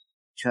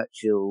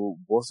Churchill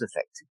was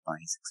affected by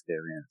his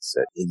experience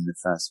in the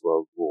First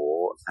World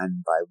War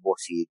and by what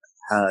he'd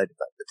heard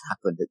about that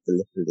happened at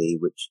Gallipoli,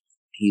 which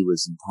he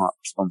was in part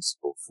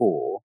responsible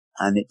for.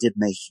 And it did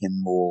make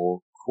him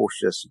more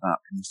cautious about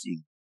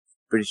committing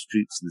British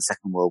troops in the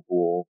Second World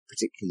War,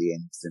 particularly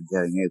in them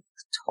going over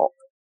the top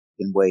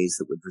in ways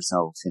that would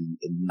result in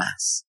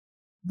mass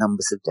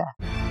numbers of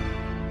death.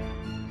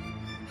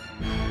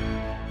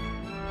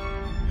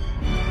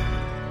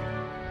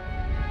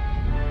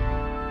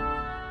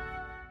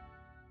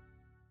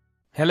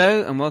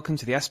 Hello and welcome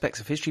to the Aspects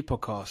of History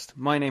podcast.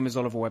 My name is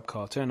Oliver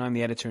Webb-Carter and I'm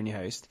the editor and your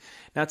host.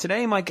 Now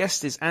today my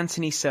guest is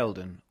Anthony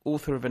Seldon,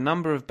 author of a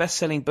number of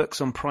best-selling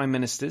books on prime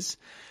ministers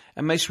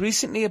and most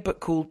recently a book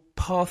called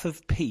Path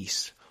of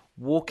Peace,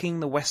 Walking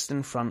the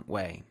Western Front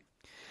Way.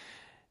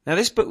 Now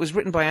this book was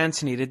written by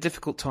Anthony at a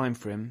difficult time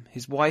for him.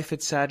 His wife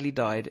had sadly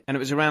died and it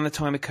was around the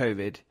time of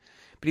COVID,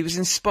 but he was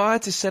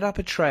inspired to set up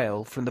a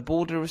trail from the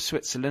border of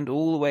Switzerland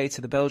all the way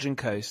to the Belgian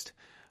coast,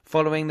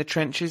 following the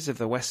trenches of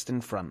the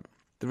Western Front.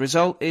 The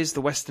result is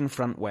the Western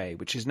Front Way,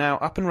 which is now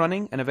up and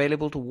running and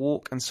available to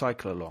walk and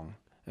cycle along.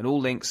 And all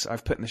links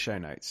I've put in the show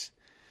notes.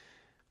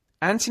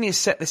 Anthony has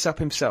set this up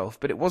himself,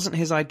 but it wasn't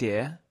his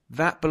idea.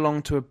 That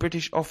belonged to a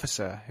British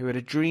officer who had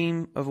a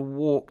dream of a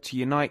walk to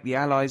unite the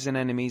allies and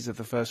enemies of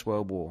the First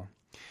World War.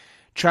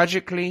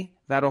 Tragically,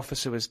 that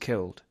officer was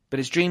killed, but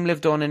his dream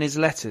lived on in his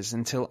letters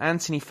until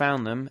Anthony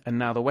found them, and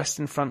now the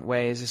Western Front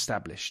Way is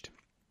established.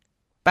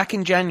 Back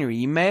in January,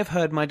 you may have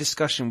heard my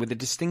discussion with the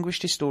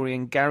distinguished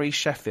historian Gary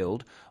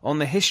Sheffield on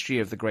the history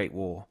of the Great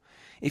War.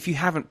 If you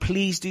haven't,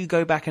 please do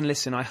go back and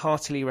listen. I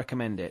heartily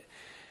recommend it.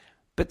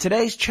 But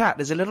today's chat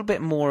is a little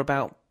bit more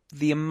about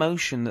the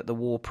emotion that the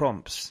war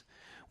prompts.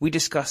 We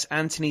discuss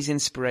Anthony's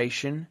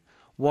inspiration,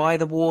 why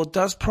the war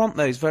does prompt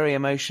those very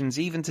emotions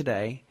even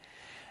today,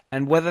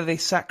 and whether the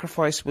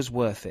sacrifice was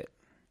worth it.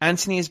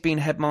 Anthony has been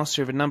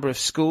headmaster of a number of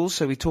schools,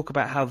 so we talk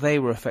about how they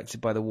were affected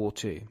by the war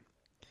too.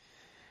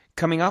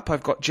 Coming up,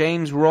 I've got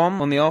James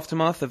Romm on the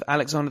aftermath of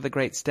Alexander the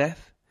Great's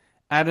death,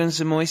 Adam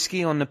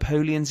Zamoyski on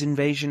Napoleon's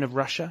invasion of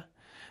Russia,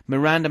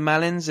 Miranda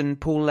Malins and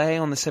Paul Lay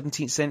on the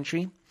 17th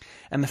century,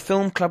 and the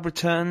Film Club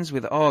returns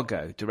with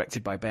Argo,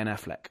 directed by Ben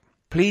Affleck.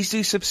 Please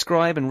do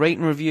subscribe and rate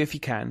and review if you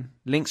can.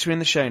 Links are in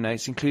the show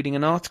notes, including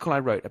an article I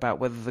wrote about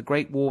whether the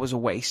Great War was a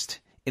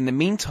waste. In the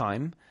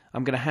meantime,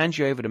 I'm going to hand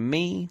you over to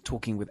me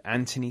talking with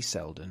Anthony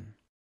Seldon.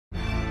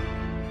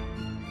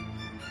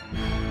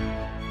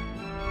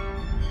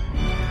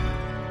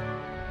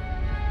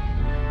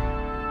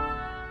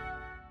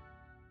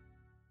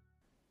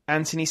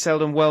 Anthony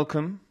Seldon,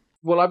 welcome.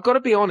 Well, I've got to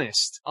be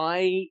honest.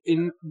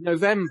 In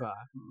November,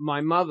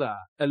 my mother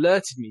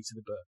alerted me to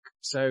the book,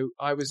 so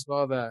I was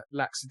rather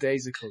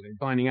lackadaisical in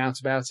finding out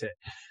about it.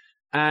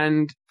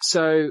 And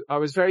so I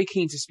was very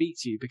keen to speak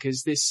to you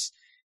because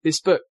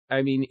this book,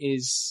 I mean,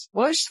 it's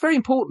just very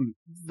important.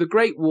 The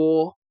Great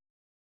War,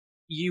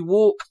 you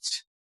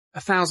walked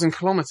 1,000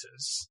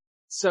 kilometers.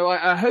 So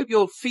I hope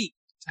your feet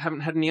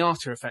haven't had any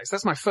after effects.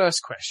 That's my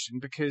first question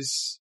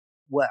because...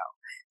 Well,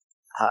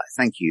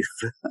 thank you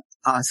for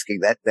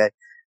asking that.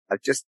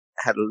 I've just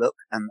had a look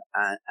and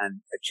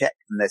a check,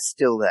 and they're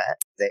still there.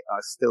 They are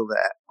still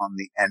there on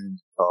the end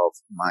of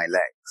my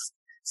legs.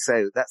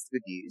 So that's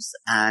good news.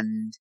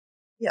 And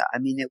yeah, I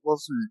mean, it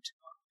wasn't,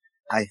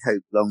 I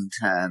hope,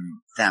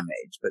 long-term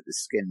damage, but the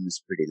skin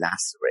was pretty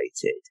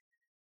lacerated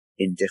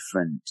in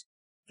different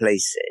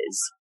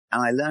places.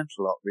 And I learned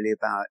a lot really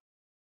about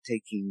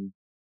taking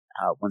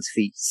one's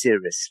feet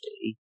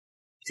seriously,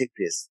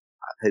 particularly as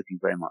I'm hoping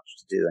very much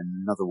to do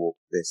another walk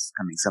this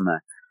coming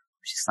summer,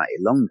 which is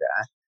slightly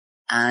longer.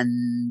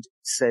 And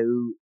so,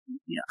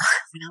 I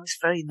mean, I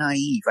was very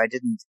naive. I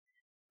didn't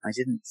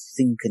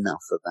think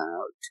enough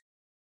about,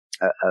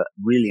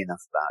 really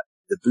enough about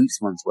the boots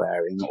one's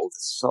wearing or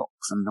the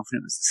socks. And often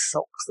it was the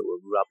socks that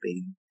were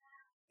rubbing.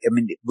 I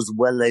mean, it was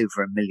well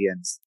over 1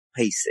 million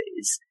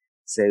paces.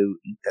 So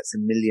that's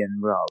 1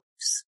 million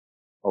rubs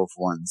of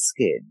one's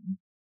skin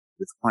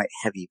with quite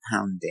heavy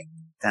pounding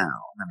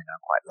down. I mean,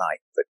 I'm quite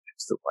light, but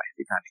still quite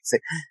heavy pounding.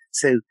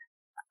 So,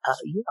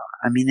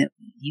 I mean,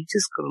 you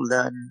just got to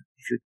learn,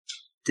 if you're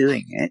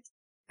doing it,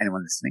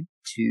 anyone listening,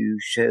 to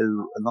show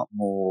a lot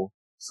more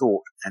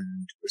thought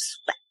and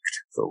respect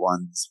for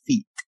one's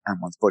feet and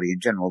one's body in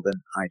general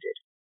than I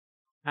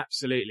did.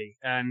 Absolutely.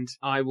 And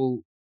I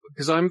will,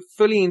 because I'm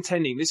fully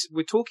intending this,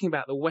 we're talking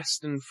about the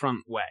Western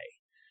Front Way.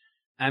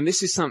 And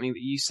this is something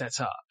that you set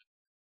up.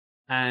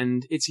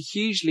 And it's a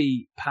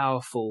hugely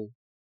powerful,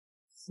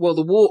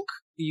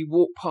 you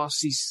walk past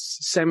these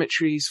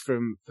cemeteries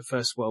from the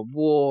First World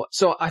War.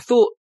 So I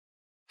thought,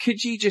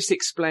 could you just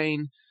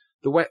explain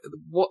what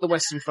the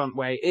Western Front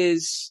Way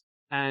is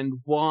and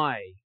why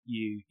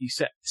you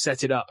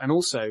set it up, and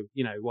also,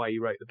 why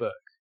you wrote the book?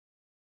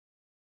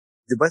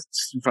 The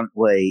Western Front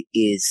Way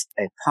is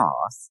a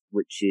path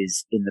which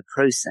is in the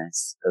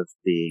process of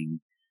being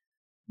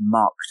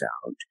marked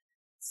out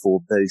for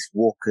both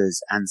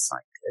walkers and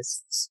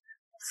cyclists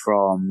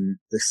from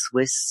the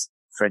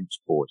Swiss-French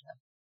border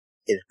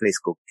in a place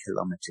called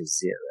Kilometre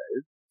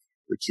Zero,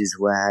 which is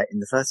where in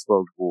the First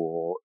World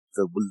War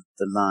the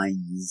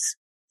lines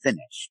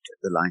finished.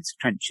 The lines of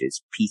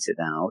trenches petered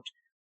out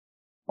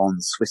on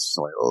Swiss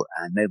soil,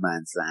 and no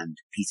man's land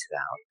petered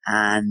out.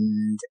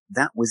 And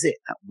that was it.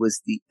 That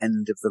was the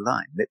end of the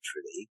line,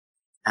 literally.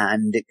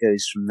 And it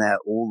goes from there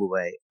all the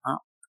way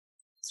up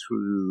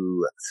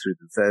through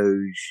the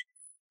Vosges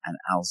and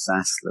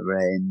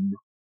Alsace-Lorraine,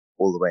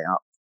 all the way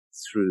up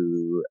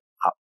through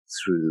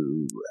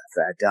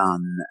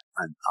Verdun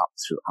and up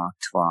through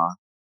Artois,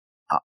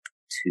 up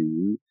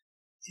to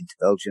into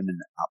Belgium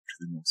and up to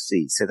the North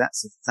Sea. So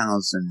that's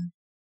 1,000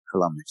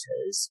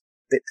 kilometers.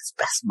 The bit that's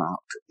best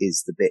marked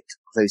is the bit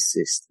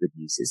closest to the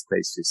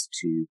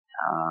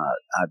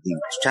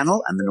English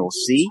Channel and the North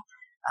Sea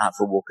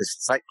for walkers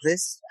and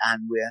cyclists.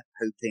 And we're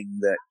hoping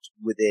that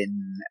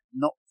within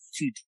not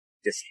too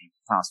distant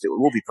past, it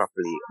will all be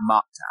properly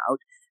marked out.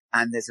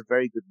 And there's a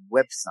very good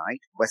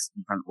website,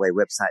 Western Front Way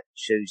website, that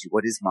shows you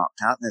what is marked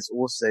out. And there's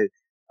also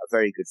a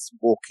very good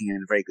walking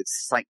and a very good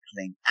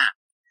cycling app.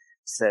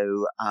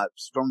 So I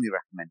strongly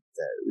recommend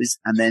those.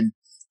 And then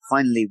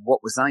finally,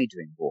 what was I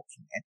doing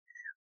walking it?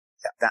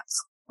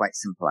 That's quite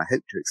simple, I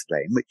hope to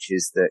explain, which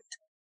is that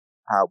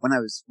when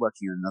I was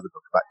working on another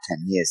book about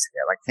 10 years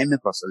ago, I came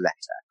across a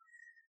letter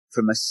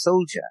from a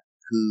soldier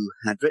who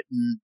had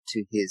written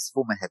to his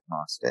former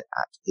headmaster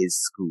at his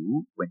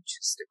school,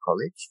 Winchester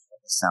College, in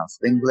the south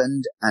of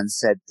England, and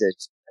said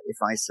that if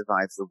I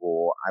survive the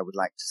war, I would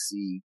like to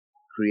see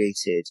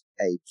created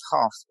a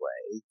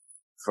pathway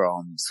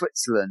from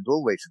Switzerland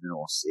all the way to the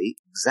North Sea,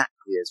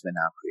 exactly as we're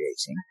now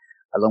creating,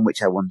 along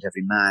which I want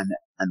every man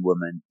and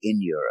woman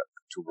in Europe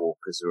to walk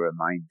as a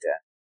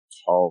reminder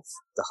of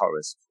the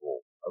horrors of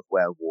war, of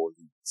where war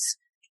leads.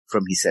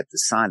 From, he said, the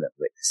silent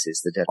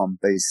witnesses, the dead on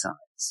both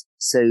sides.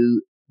 So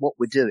what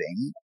we're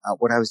doing,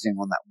 what I was doing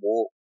on that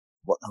walk,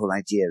 what the whole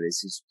idea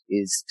is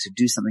to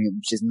do something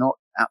which is not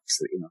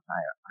absolutely not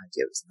my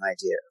idea. It's an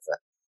idea of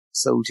a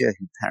soldier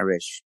who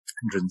perished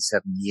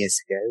 107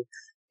 years ago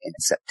in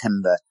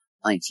September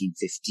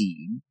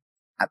 1915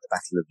 at the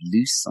Battle of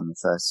Loos on the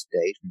first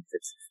day,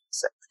 25th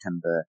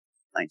September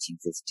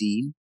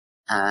 1915.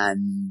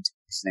 And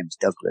his name's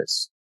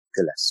Douglas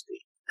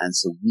Gillespie. And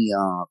so we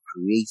are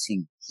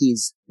creating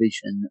his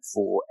vision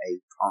for a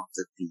path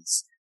of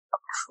peace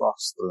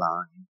across the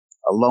line,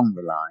 along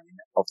the line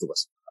of the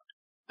Western Front.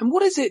 And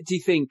what is it, do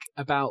you think,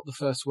 about the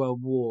First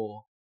World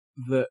War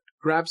that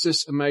grabs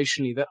us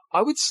emotionally that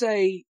I would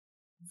say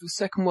the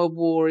Second World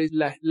War is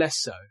less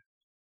so?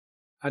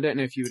 I don't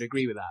know if you would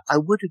agree with that. I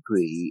would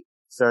agree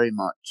very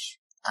much.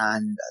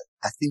 And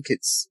I think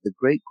it's the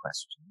great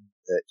question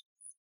that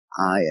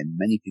I and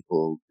many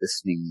people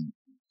listening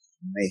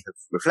may have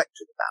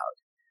reflected about.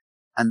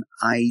 And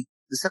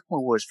the Second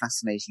World War is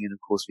fascinating, and of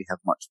course we have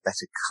much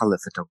better colour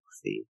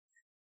photography,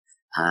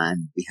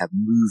 and we have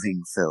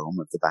moving film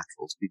of the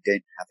battles. We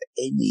don't have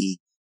any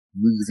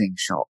moving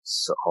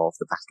shots of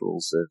the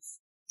battles of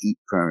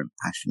Ypres and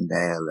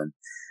Passchendaele and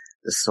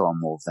the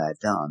Somme or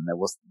Verdun. There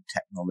wasn't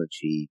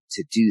technology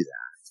to do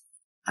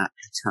that at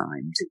the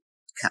time, to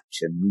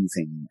capture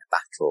moving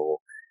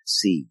battle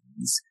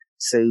scenes.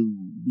 So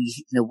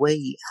we, in a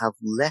way, have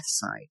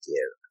less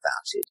idea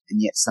about it,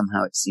 and yet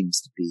somehow it seems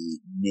to be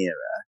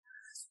nearer.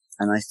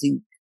 And I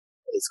think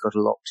it's got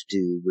a lot to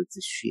do with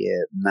the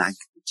sheer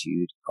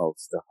magnitude of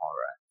the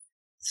horror,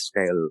 the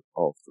scale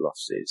of the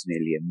losses,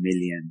 nearly 1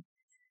 million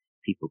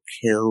people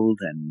killed,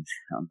 and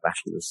on the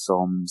Battle of the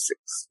Somme,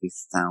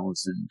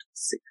 60,000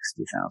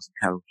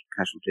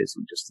 casualties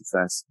on just the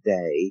first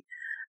day,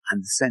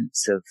 and the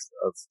sense of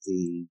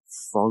the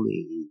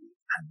folly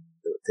and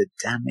the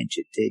damage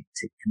it did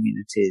to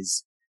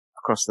communities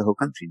across the whole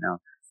country. Now,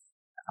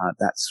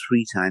 that's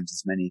 3 times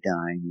as many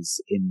dying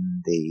as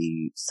in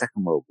the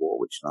Second World War,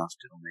 which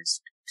lasted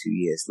almost 2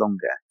 years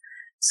longer.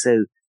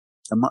 So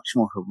a much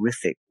more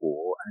horrific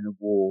war, and a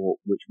war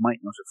which might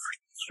not have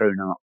thrown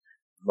up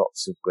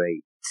lots of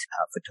great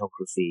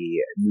photography,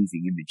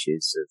 moving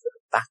images of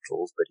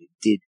battles, but it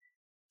did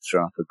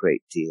throw up a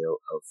great deal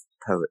of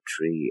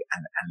poetry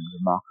and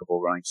remarkable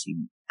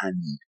writing,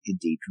 and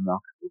indeed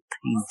remarkable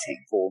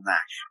painting. Paul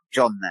Nash,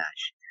 John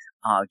Nash,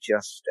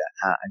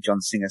 and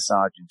John Singer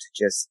Sargent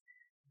just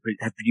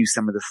have produced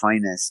some of the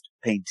finest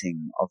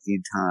painting of the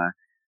entire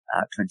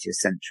 20th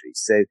century.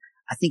 So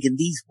I think in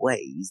these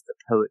ways, the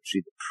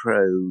poetry, the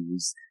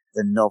prose,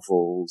 the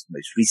novels,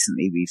 most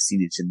recently we've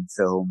seen it in the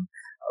film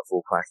of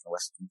All Quiet on the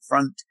Western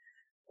Front,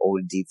 or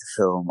indeed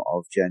the film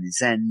of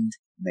Journey's End,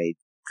 made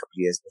a couple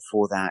of years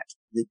before that.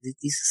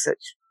 These are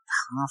such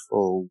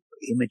powerful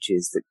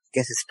images that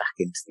get us back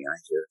into the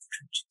idea of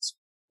trenches.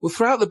 Well,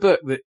 throughout the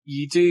book that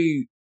you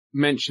do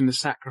mention the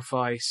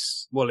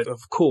sacrifice, well,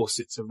 of course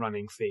it's a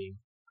running theme.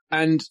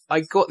 And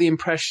I got the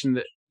impression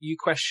that you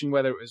question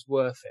whether it was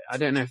worth it. I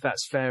don't know if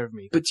that's fair of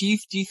me, but do you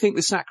think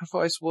the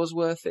sacrifice was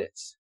worth it?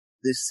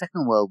 The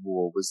Second World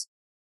War was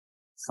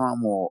far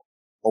more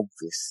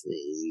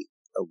obviously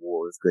a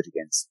war of good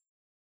against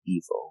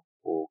evil,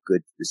 or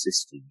good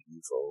resisting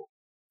evil,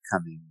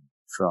 coming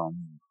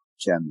from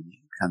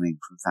Germany, coming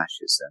from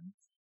fascism.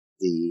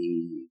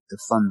 The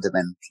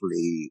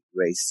fundamentally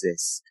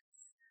racist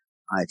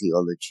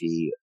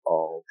ideology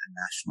of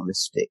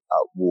nationalistic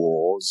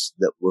wars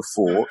that were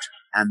fought,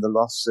 and the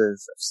loss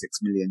of 6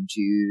 million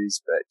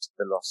Jews, but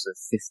the loss of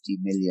 50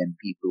 million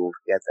people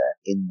altogether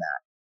in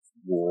that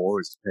war,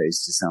 as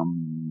opposed to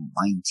some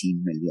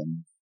 19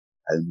 million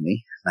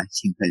only,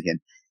 19 million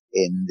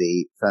in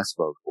the First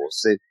World War.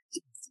 So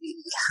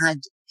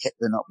had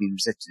Hitler not been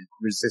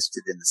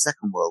resisted in the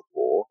Second World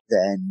War,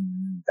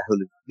 then the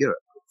whole of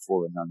Europe would have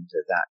fallen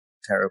under that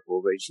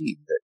terrible regime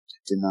that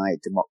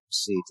denied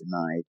democracy,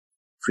 denied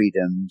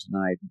freedom,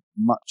 denied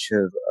much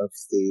of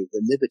the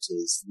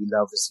liberties we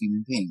love as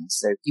human beings.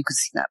 So you could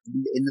see that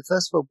in the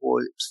First World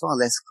War, it was far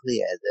less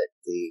clear that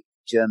the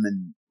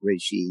German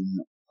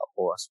regime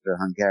or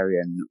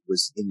Austro-Hungarian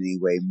was in any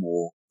way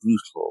more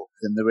brutal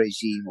than the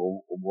regime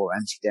or more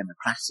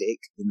anti-democratic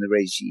than the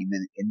regime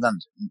in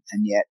London.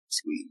 And yet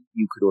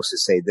you could also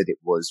say that it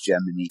was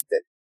Germany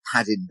that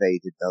had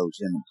invaded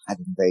Belgium, had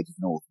invaded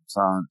northern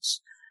France,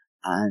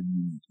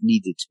 and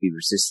needed to be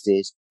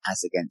resisted.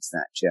 As against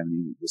that,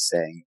 Germany was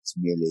saying it was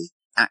merely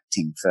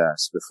acting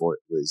first before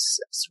it was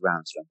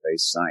surrounded on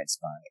both sides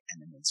by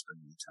enemies,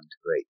 bringing it under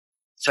great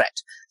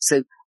threat.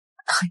 So,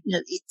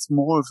 it's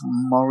more of a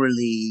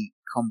morally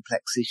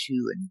complex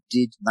issue. And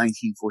did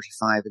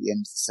 1945 at the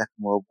end of the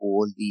Second World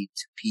War lead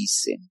to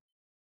peace in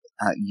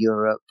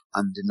Europe?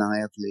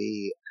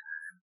 Undeniably.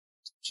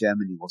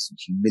 Germany wasn't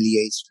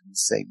humiliated in the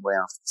same way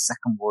after the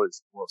Second War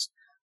as it was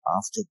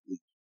after the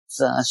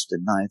First,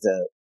 and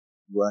neither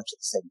were to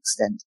the same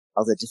extent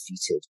other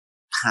defeated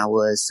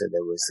powers. So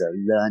there was a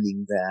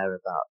learning there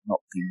about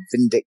not being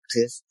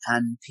vindictive,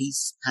 and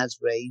peace has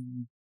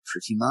reigned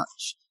pretty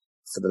much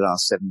for the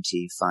last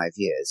 75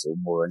 years, or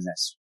more or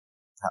less,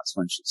 perhaps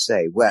one should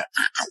say.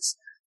 Whereas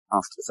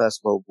after the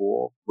First World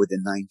War,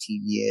 within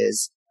 19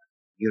 years,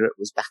 Europe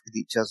was back at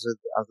each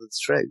other's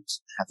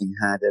throats, having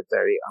had a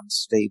very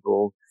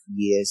unstable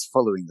years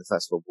following the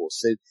First World War.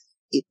 So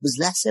it was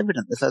less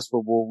evident the First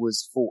World War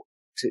was fought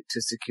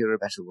to secure a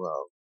better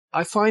world.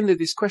 I find that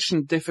this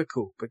question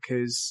difficult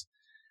because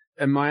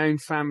in my own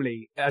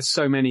family, as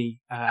so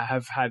many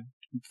have had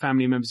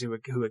family members who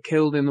were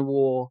killed in the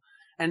war,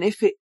 and if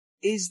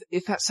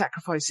that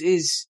sacrifice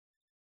is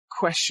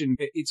questioned,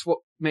 it's what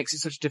makes it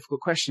such a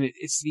difficult question.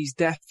 It's these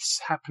deaths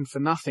happen for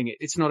nothing.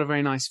 It's not a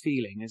very nice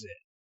feeling, is it?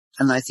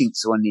 And I think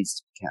so one needs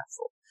to be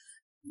careful.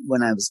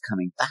 When I was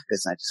coming back,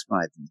 as I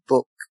described in the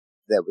book,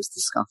 there was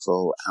the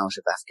scuttle out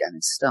of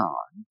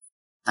Afghanistan,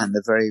 and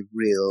the very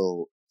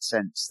real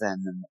sense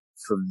then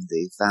from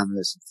the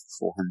families of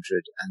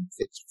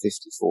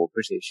 454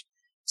 British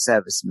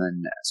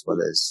servicemen, as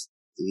well as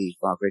the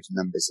far greater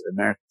numbers of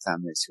American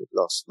families who had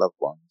lost loved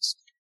ones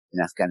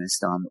in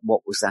Afghanistan.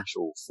 What was that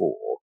all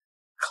for?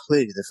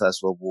 Clearly the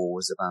First World War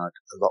was about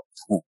a lot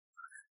more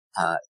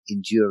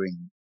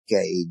enduring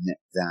gain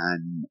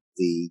than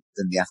the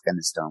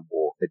Afghanistan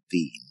war had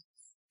been.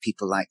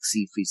 People like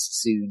Siegfried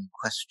Sassoon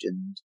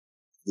questioned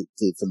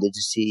the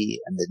validity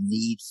and the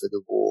need for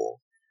the war,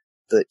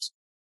 but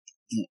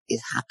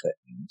it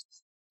happened,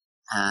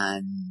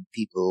 and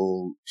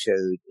people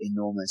showed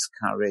enormous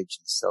courage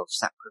and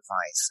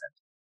self-sacrifice and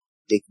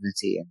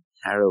dignity and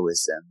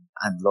heroism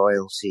and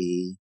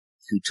loyalty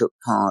who took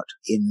part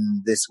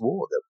in this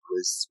war that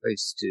was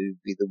supposed to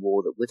be the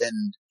war that would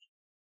end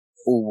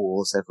all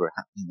wars ever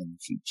happening in the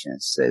future.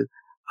 So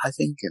I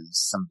think, as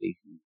somebody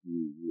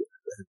who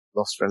had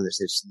lost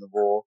relatives in the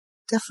war,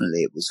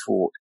 definitely it was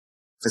fought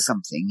for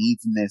something,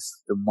 even if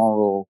the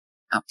moral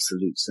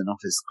absolutes are not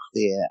as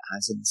clear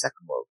as in the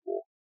Second World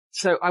War.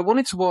 So I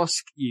wanted to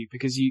ask you,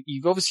 because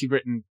you've obviously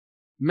written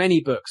many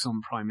books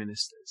on prime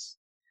ministers,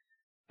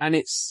 and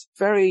it's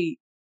very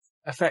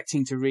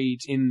affecting to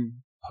read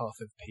in Path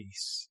of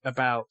Peace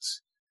about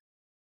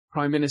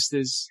prime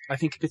ministers, I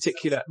think in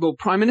particular,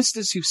 prime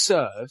ministers who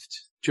served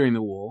during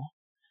the war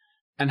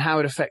and how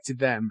it affected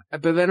them,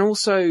 but then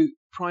also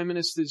prime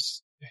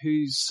ministers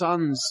whose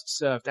sons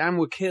served and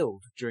were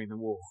killed during the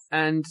war.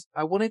 And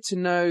I wanted to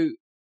know,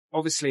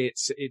 obviously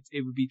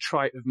it would be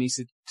trite of me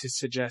to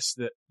suggest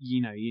that,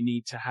 you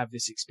need to have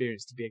this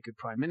experience to be a good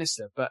prime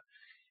minister, but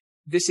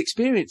this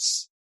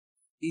experience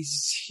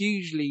is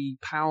hugely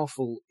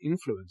powerful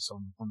influence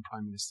on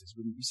prime ministers,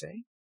 wouldn't you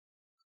say?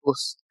 Of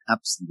course,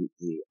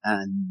 absolutely.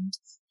 And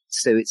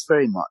so it's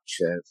very much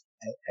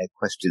a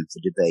question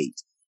for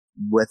debate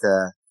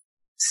whether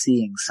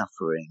seeing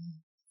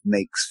suffering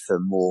makes for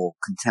more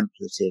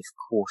contemplative,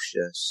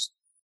 cautious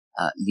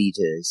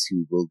leaders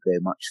who will go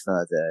much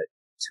further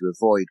to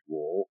avoid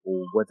war,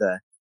 or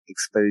whether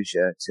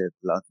exposure to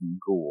blood and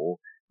gore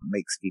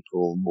makes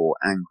people more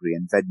angry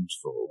and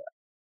vengeful.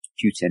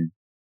 Putin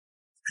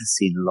has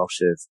seen a lot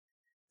of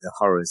the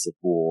horrors of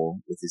war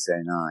with his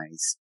own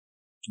eyes,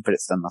 but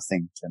it's done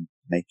nothing to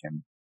make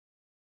him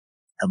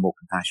a more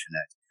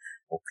compassionate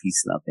or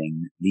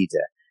peace-loving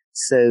leader.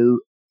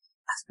 So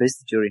I suppose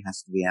the jury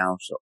has to be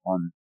out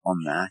on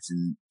that,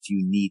 and do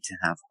you need to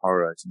have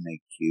horror to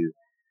make you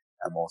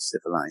a more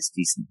civilized,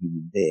 decent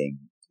human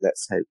being?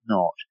 Let's hope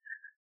not.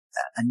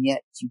 And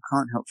yet you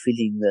can't help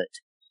feeling that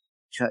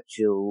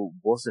Churchill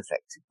was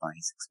affected by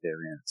his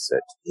experience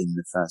in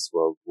the First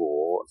World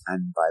War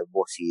and by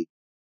what he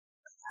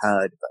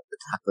heard about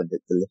that happened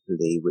at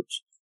Gallipoli,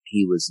 which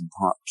he was in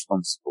part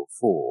responsible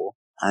for,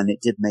 and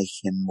it did make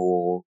him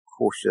more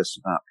cautious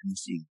about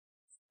committing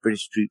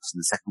British troops in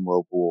the Second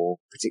World War,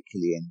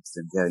 particularly into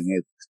them going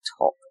over the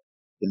top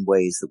in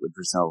ways that would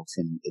result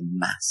in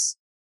mass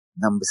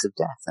numbers of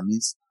death. I mean,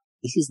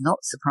 it is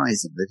not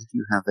surprising that if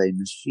you have a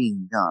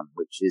machine gun,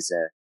 which is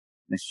a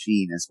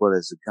machine as well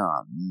as a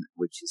gun,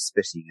 which is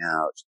spitting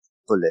out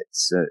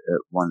bullets at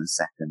 1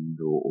 second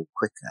or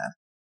quicker,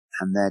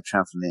 and they're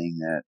travelling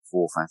at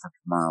 400 or 500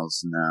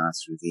 miles an hour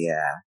through the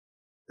air,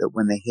 that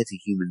when they hit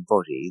a human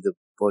body, the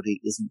body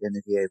isn't going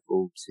to be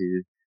able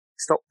to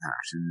stop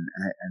that,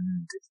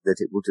 and that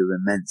it will do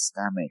immense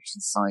damage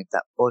inside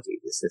that body,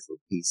 this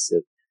little piece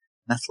of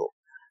metal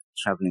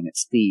travelling at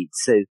speed.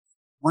 So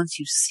once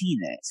you've seen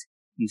it,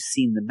 you've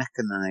seen the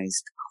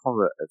mechanized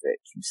horror of it,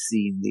 you've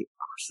seen the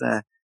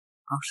utter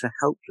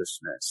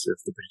helplessness of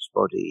the British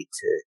body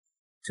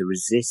to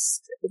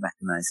resist the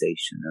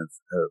mechanization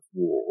of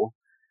war.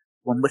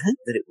 One would hope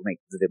that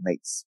it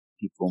makes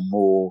people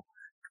more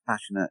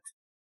compassionate,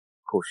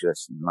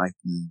 cautious,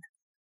 enlightened,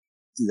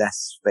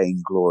 less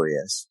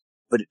vainglorious,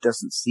 but it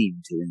doesn't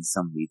seem to in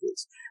some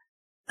leaders.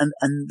 And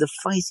the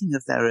fighting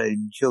of their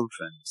own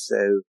children.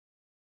 So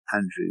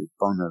Andrew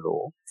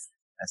Bonar,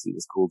 as he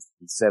was called,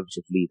 the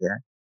Conservative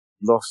leader,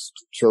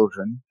 lost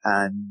children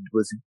and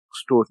was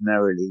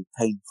extraordinarily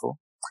painful.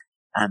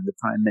 And the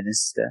Prime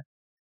Minister,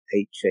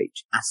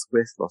 H.H.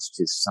 Asquith, lost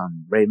his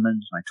son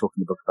Raymond. I talk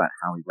in the book about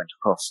how he went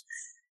across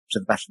to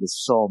the Battle of the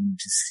Somme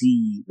to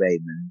see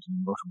Raymond,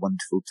 and what a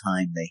wonderful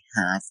time they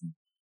had, and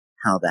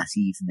how that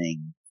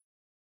evening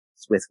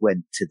Asquith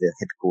went to the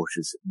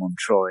headquarters at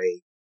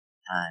Montreuil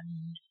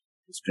and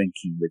was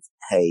drinking with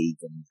Haig,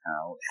 and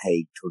how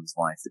Haig told his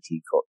wife that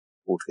he got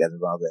altogether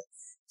rather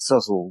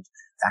sozzled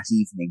that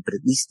evening. But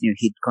at least,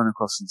 he'd gone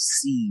across and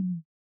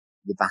seen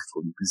the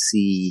battle. You can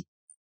see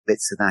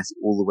bits of that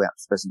all the way up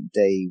to the present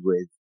day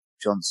with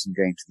Johnson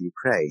going to the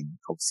Ukraine,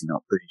 obviously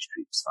not British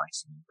troops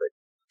fighting, but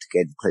to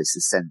get a closer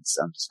sense,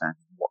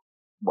 understanding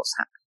what's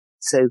happening.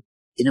 So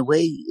in a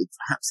way, it's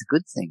perhaps a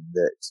good thing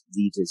that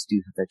leaders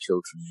do have their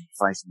children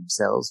fighting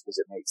themselves, because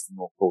it makes them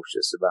more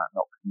cautious about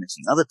not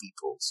committing other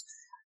people's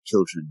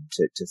children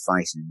to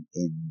fight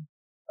in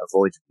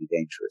avoidably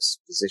dangerous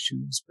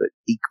positions. But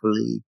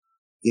equally,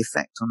 the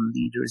effect on a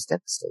leader is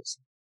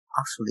devastating.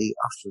 Utterly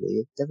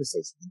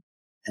devastating.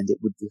 And it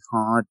would be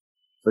hard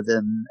for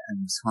them,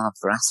 and it's hard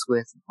for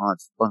Asquith, and hard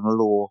for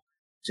Bonar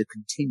to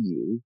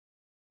continue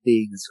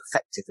being as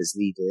effective as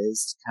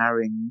leaders,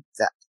 carrying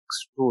that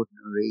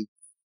extraordinary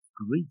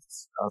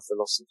grief of the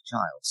loss of a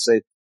child. So,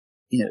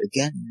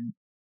 again,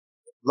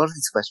 a lot of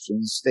these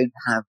questions don't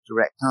have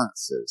direct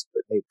answers,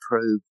 but they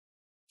probe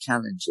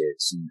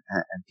challenges,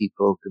 and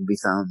people can be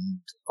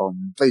found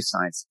on both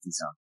sides of these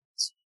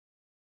arguments.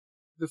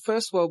 The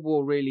First World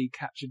War really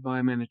captured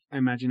my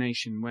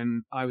imagination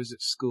when I was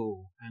at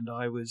school, and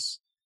I was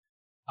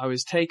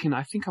taken,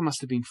 I think I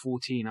must have been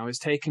 14, I was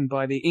taken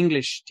by the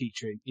English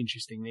teacher,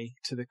 interestingly,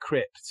 to the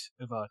crypt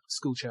of our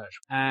school church.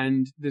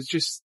 And there's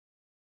just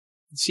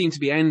seemed to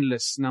be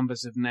endless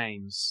numbers of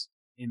names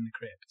in the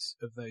crypt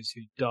of those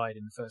who died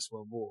in the First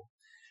World War.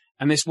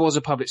 And this was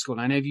a public school.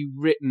 I know you've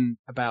written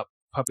about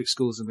public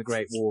schools in the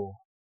Great War.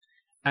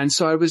 And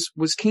so I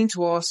was keen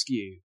to ask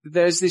you,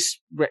 there's this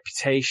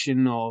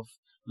reputation of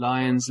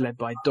lions led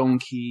by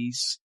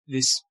donkeys,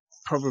 this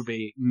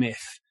probably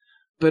myth,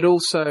 but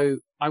also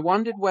I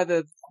wondered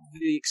whether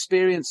the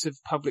experience of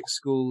public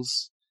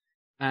schools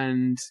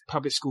and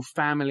public school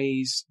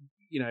families,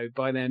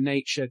 by their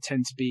nature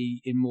tend to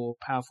be in more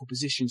powerful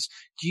positions.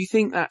 Do you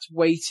think that's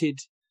weighted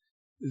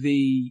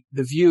the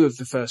view of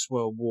the First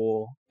World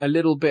War a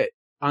little bit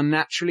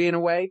unnaturally in a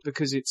way,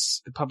 because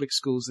it's the public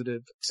schools that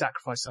have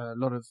sacrificed a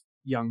lot of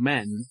young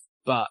men,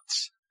 but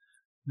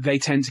they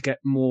tend to get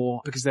more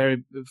because their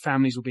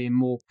families will be in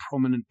more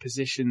prominent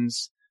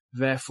positions.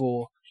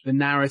 Therefore, the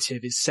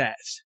narrative is set,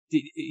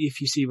 if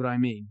you see what I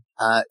mean.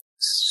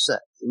 So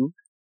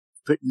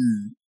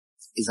Britain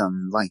is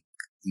unlike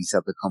these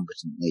other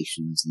competent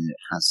nations, and it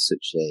has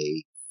such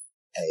a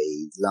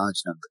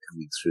large number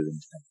coming through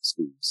independent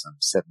schools. Some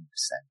 7%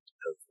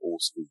 of all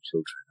school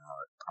children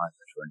are at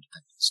private or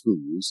independent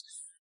schools,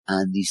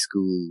 and these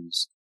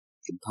schools,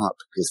 in part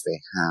because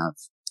they have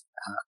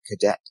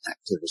cadet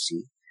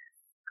activity,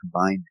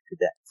 combined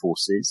cadet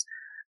forces,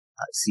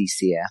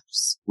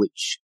 CCFs,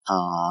 which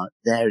are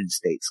there in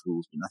state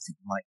schools, but nothing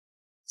like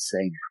the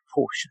same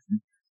proportion.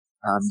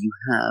 You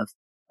have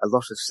a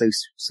lot of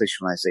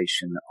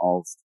socialization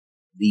of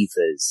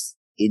leavers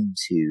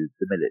into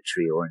the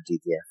military, or indeed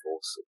the Air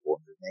Force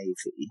or the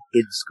Navy,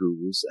 in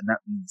schools, and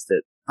that means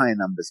that higher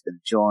numbers are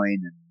going to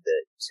join, and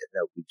that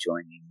they'll be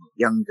joining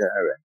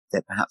younger, and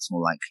they're perhaps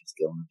more likely to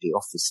go on and be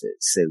officers.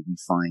 So we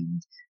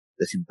find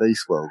that in both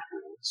world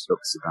wars,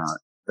 talks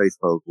about both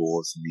world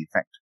wars and the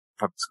effect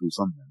of public schools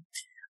on them,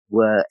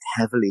 were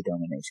heavily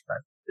dominated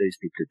by those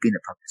people who'd been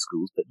at public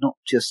schools, but not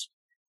just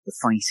the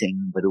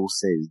fighting, but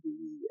also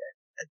the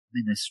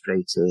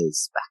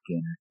administrators back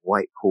in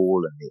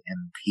Whitehall, and the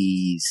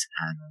MPs,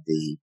 and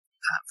the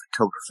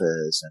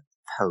photographers and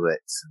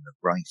poets and the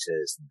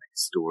writers and the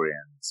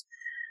historians.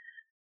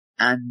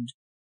 And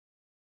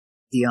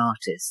the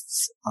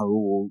artists are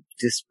all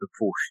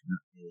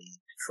disproportionately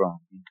from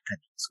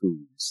independent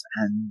schools.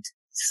 And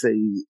so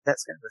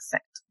that's going to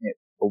affect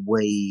a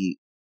way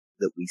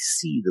that we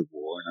see the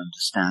war and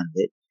understand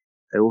it.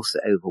 They're also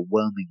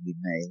overwhelmingly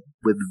male.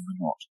 Women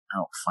were not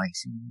out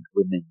fighting.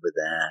 Women were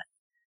there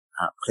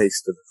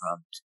close to the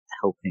front,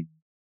 helping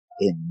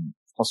in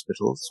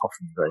hospitals,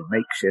 often very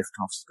makeshift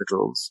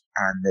hospitals,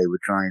 and they were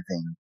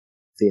driving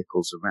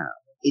vehicles around.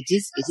 It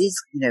is,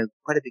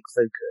 quite a big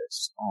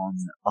focus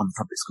on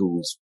public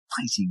schools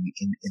fighting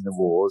in the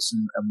wars,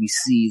 and we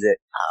see that,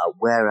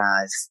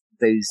 whereas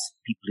those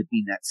people who've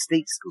been at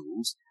state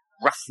schools,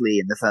 roughly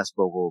in the First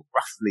World War,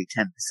 roughly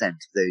 10% of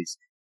those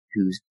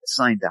who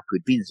signed up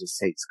who'd been at a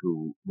state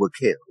school were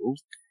killed.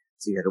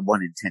 So you had a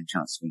 1 in 10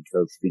 chance of being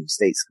killed if you'd been at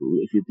state school.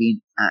 If you'd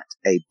been at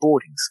a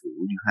boarding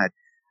school, you had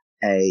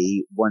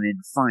a 1 in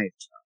 5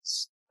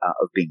 chance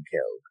of being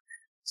killed.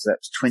 So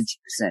that's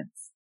 20%.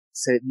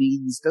 So it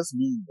does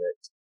mean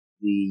that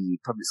the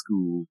public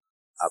school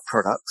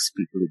products,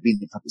 people who've been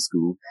in public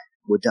school,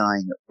 were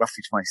dying at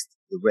roughly twice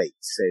the rate.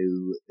 So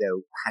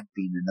there had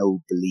been an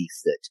old belief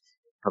that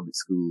public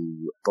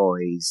school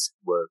boys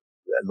were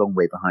a long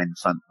way behind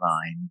the front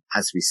line,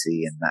 as we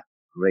see in that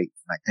great,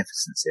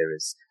 magnificent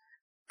series,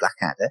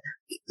 Blackadder,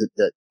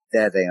 that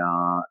there they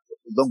are,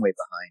 a long way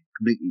behind,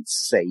 completely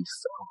safe,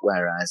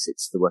 whereas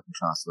it's the working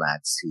class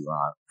lads who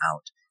are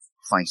out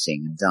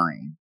fighting and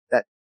dying.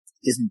 That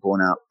isn't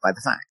borne out by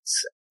the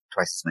facts.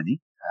 Twice as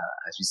many,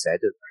 as we said,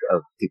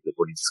 of people at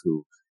boarding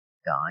school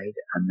died,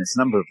 and there's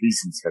a number of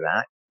reasons for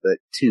that, but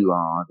two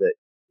are that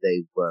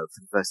they were,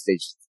 for the first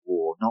stage of the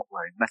war, not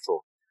wearing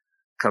metal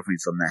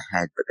coverings on their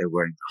head, but they were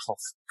wearing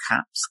cloth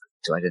caps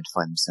to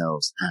identify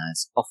themselves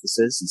as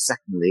officers, and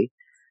secondly,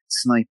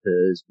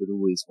 snipers would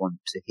always want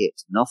to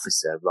hit an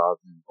officer rather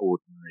than an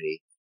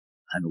ordinary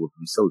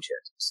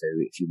soldier. So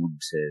if you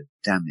want to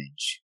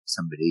damage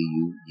somebody,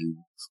 you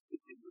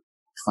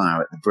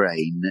fire at the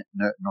brain,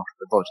 not at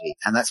the body.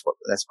 And that's what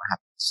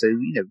happened. So,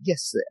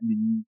 yes, I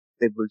mean,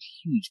 they were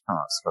huge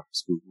parts of public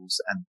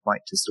schools and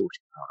quite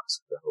distorted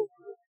parts of the whole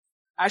war.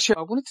 Actually,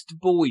 I wanted to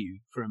bore you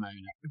for a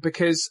moment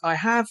because I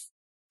have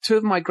two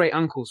of my great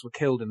uncles were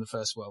killed in the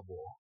First World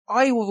War.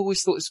 I have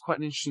always thought this was quite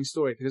an interesting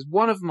story because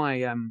one of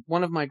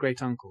my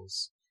great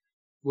uncles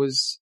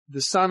was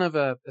the son of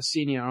a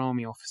senior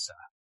army officer,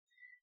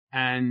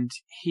 and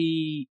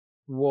he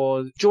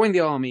joined the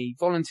army,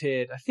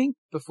 volunteered, I think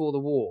before the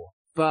war,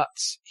 but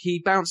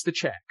he bounced the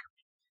check.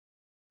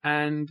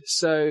 And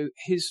so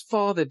his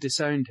father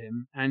disowned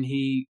him and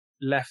he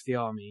left the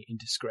army in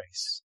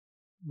disgrace.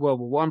 World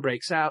War I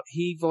breaks out.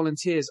 He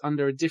volunteers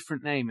under a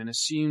different name, an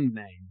assumed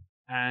name,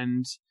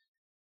 and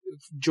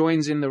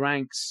joins in the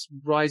ranks,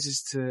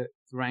 rises to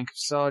the rank of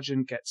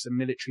sergeant, gets a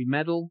military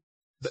medal,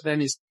 but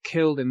then is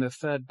killed in the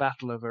Third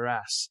Battle of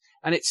Arras.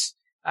 And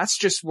that's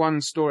just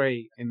one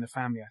story in the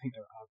family. I think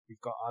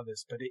we've got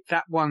others, but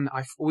that one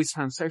I've always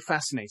found so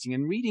fascinating.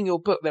 And reading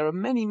your book, there are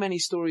many, many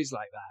stories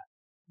like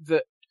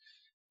that,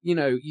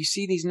 you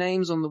see these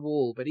names on the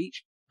wall, but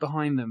each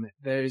behind them,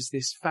 there is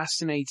this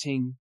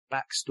fascinating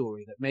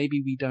backstory that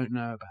maybe we don't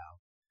know about.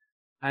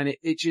 And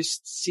it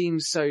just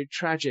seems so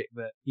tragic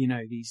that,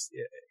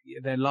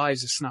 their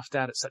lives are snuffed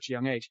out at such a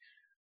young age.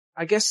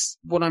 I guess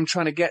what I'm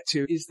trying to get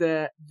to is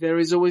there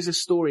is always a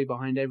story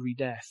behind every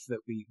death that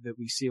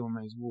we see on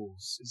those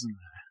walls, isn't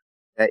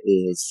there? There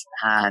is.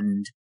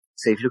 And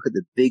so if you look at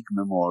the big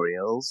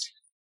memorials,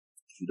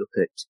 if you look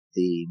at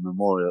the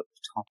memorial at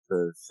the top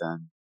of,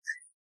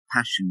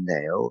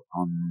 Passchendaele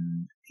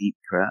on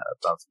Ypres,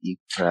 above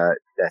Ypres,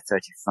 there are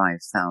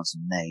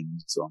 35,000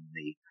 names on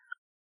the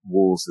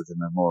walls of the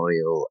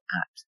memorial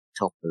at the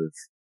top of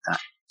that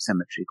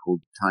cemetery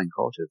called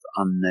Tynecott of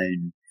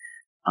unknown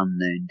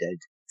dead.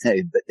 No,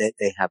 but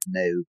they have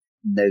no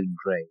known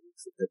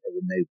graves. There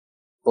were no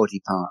body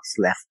parts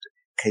left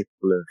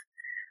capable of,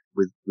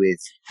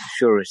 with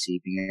surety,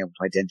 being able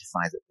to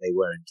identify that they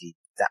were indeed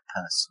that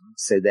person.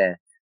 So they're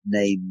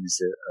names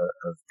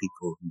of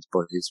people whose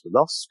bodies were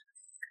lost.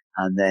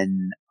 And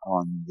then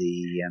on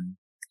the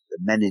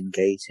Menin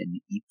Gate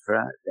in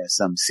Ypres, there's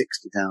some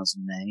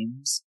 60,000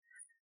 names.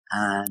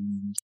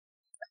 And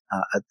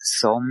at the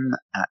Somme,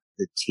 at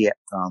the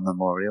Thiepval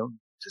Memorial,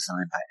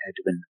 designed by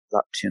Edwin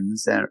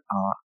Lutyens, there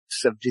are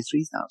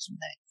 73,000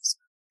 names.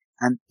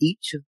 And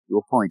each of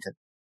your point,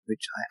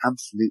 which I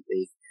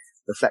absolutely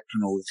reflect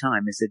on all the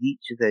time, is that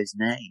each of those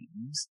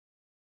names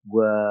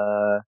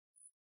were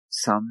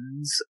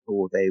sons,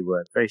 or they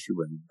were, very few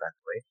women, by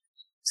the way,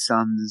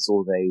 sons,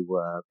 or they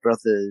were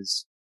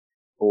brothers,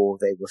 or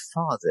they were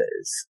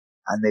fathers,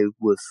 and they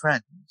were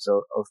friends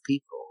of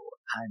people,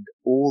 and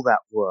all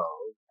that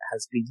world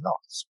has been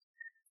lost.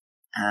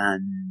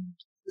 And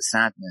the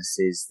sadness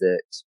is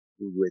that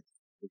with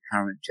the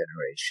current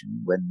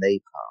generation, when they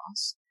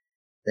pass,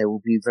 there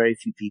will be very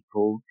few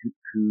people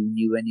who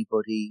knew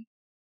anybody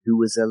who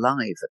was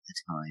alive at the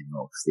time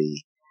of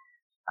the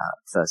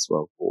First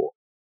World War.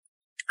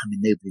 I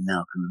mean, nobody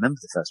now can remember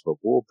the First World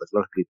War, but a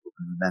lot of people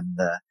can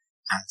remember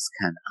as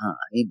can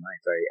I. My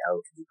very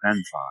elderly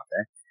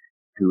grandfather,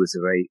 who was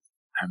I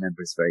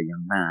remember as a very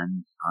young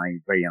man,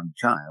 very young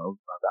child,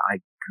 but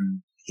I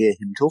can hear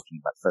him talking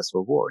about the First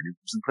World War, and it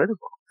was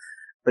incredible.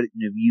 But,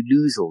 you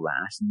lose all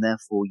that, and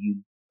therefore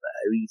you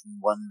are even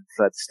one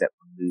further step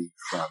removed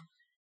from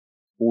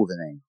all the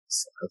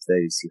names of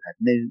those who had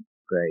no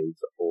grave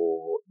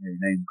or no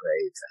known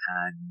grave,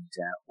 and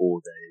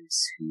all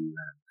those who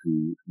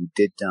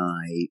did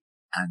die,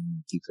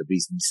 and people are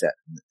reasonably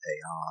certain that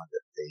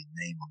the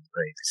name on the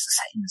grave is the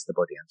same as the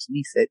body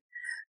underneath it.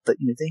 But,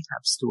 they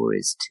have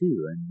stories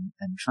too,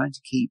 and trying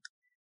to keep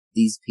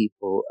these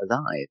people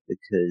alive,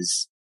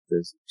 because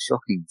the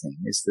shocking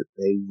thing is that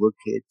they were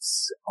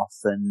kids,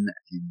 often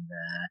in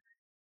their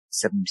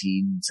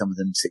 17, some of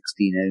them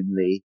 16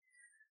 only,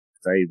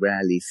 very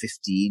rarely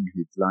 15,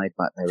 who'd lied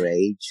about their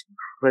age,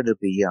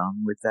 incredibly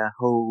young, with their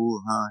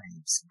whole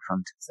lives in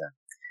front of them.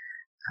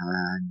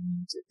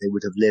 And they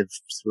would have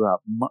lived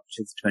throughout much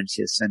of the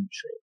 20th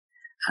century,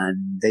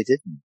 and they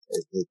didn't.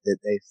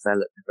 They fell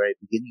at the very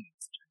beginning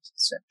of the 20th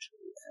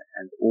century,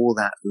 and all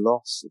that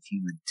loss of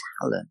human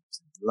talent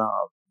and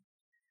love,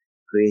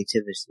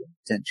 creativity and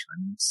potential,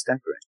 it's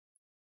staggering.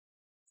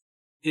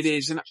 It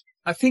is, and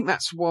I think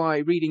that's why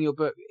reading your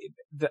book,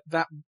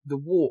 that the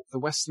walk, the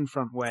Western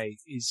Front Way,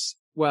 is,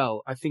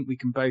 well, I think we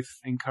can both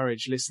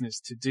encourage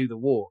listeners to do the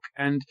walk.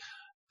 And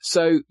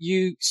so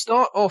you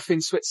start off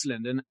in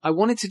Switzerland, and I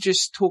wanted to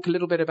just talk a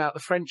little bit about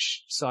the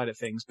French side of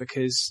things,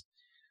 because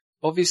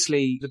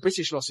obviously the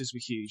British losses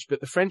were huge,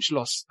 but the French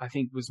loss, I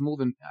think, was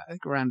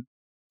around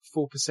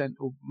 4%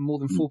 or more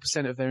than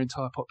 4% of their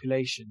entire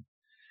population.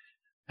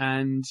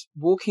 And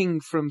walking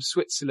from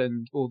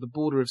Switzerland, or the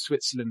border of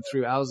Switzerland,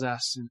 through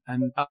Alsace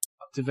and up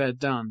to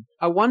Verdun,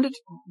 I wondered,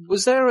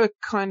 was there a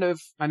kind of,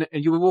 and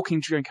you were walking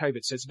during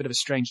COVID, so it's a bit of a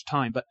strange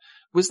time, but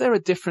was there a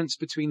difference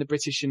between the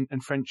British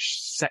and French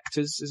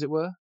sectors, as it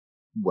were?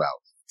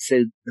 Well,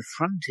 so the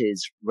front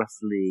is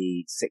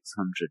roughly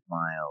 600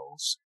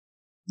 miles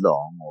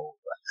long, or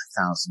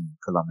 1,000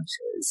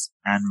 kilometers,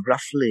 and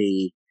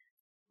roughly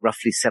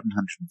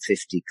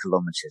 750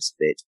 kilometers of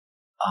it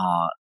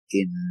are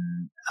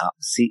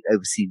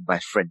overseen by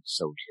French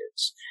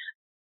soldiers.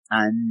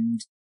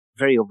 And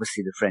very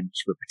obviously the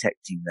French were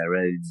protecting their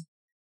own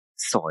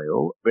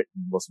soil.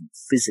 Britain wasn't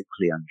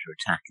physically under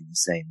attack in the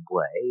same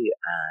way,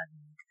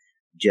 and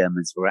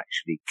Germans were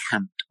actually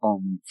camped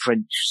on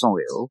French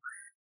soil.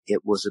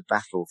 It was a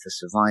battle for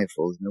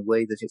survival in a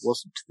way that it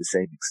wasn't to the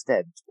same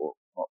extent, or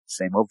not the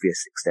same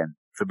obvious extent,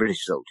 for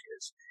British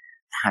soldiers.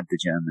 Had the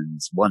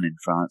Germans won in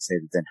France, they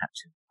would then have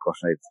to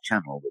cross over the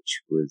Channel,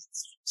 which was a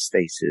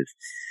state of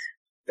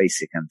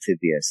basic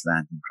amphibious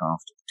landing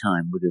craft at the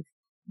time, would have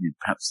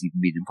perhaps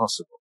even been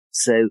impossible.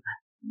 So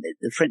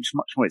the French,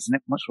 it's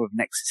much more of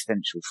an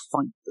existential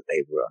fight that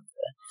they were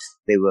under.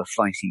 They were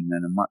fighting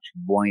in a much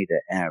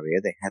wider area.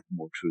 They had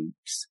more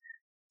troops.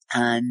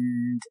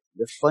 And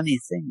the funny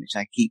thing, which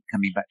I keep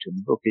coming back to in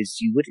the book,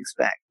 is you would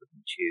expect,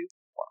 wouldn't you?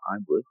 Well,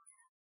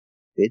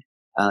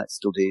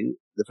 still do,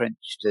 the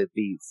French to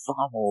be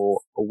far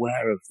more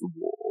aware of the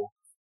war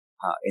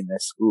in their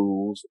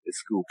schools, at the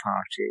school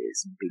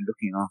parties, and be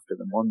looking after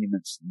the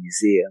monuments and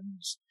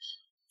museums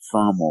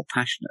far more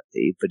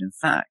passionately. But in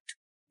fact,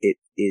 it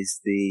is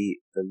the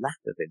lack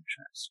of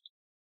interest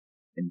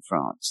in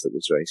France that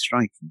was very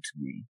striking to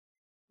me,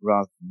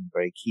 rather than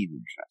very keen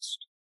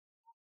interest.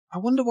 I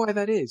wonder why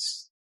that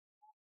is.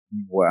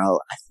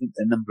 Well, I think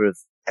there are a number of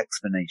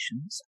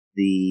explanations.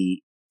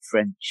 The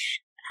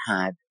French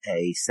had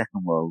a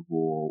Second World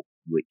War,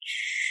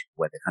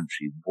 where the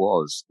country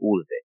was, all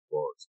of it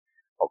was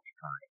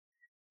occupied,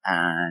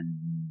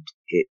 and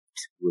it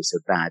was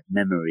a bad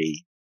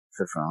memory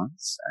for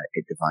France.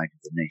 It divided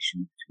the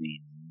nation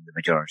between the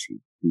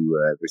majority who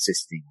were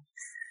resisting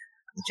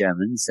the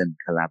Germans and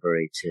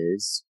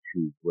collaborators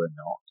who were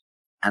not.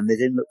 And they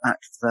didn't look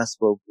back to the First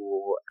World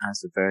War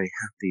as a very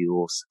happy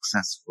or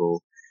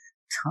successful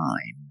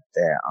time.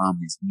 Their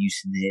armies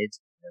mutinied.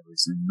 There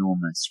was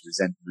enormous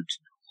resentment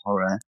and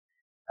horror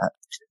at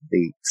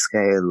the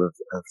scale of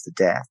the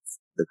death.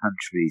 The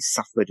country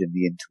suffered in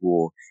the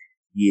interwar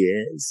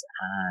years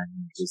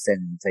and was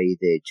then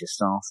invaded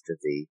just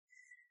 18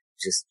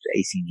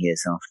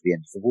 years after the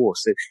end of the war.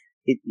 So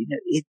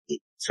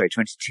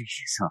 22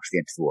 years after the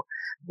end of the war.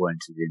 Were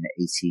entered in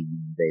 18,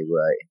 and they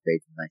were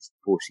invaded in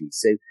 1940.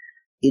 So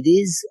it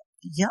is,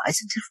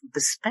 it's a different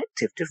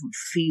perspective, different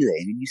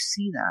feeling, and you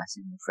see that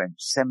in the French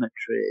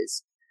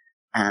cemeteries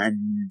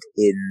and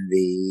in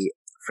the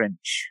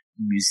French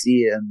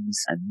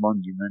museums and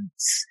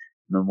monuments,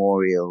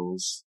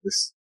 memorials,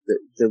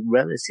 the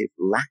relative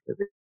lack of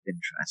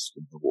interest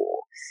in the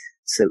war.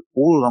 So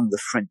all along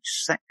the French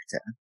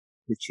sector,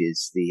 which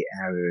is the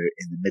area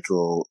in the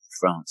middle of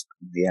France,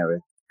 the area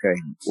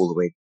going all the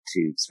way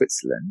to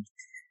Switzerland,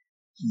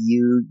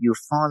 you're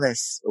far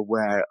less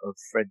aware of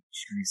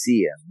French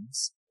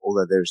museums,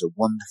 although there's a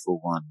wonderful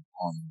one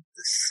on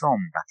the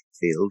Somme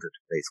battlefield at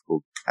a place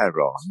called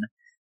Peronne.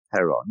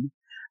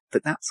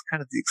 But that's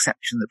kind of the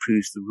exception that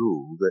proves the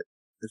rule, that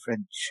the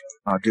French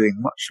are doing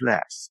much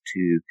less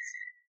to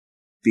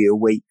be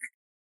awake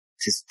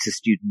to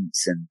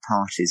students and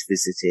parties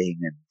visiting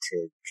and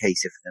to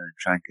cater for them and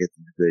try and give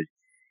them a good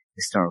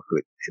historical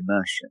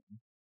immersion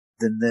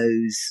than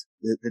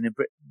in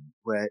Britain,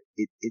 where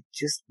it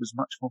just was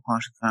much more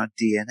part of our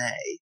DNA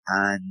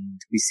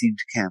and we seem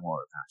to care more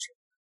about it.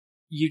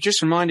 You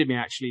just reminded me,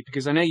 actually,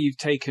 because I know you've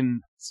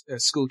taken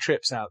school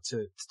trips out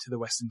to the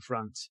Western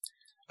Front.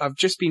 I've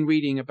just been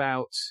reading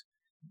about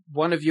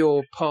one of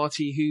your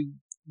party who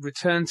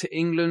returned to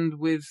England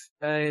with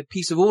a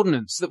piece of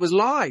ordnance that was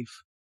live.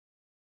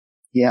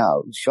 Yeah,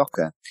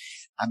 shocker.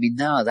 I mean,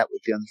 now that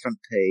would be on the front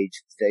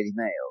page of the Daily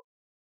Mail.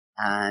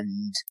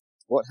 And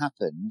what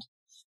happened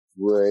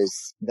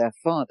was their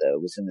father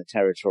was in the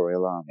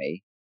Territorial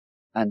Army,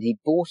 and he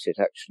bought it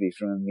actually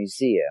from a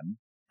museum,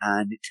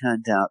 and it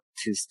turned out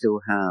to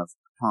still have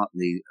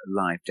partly a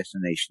live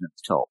detonation at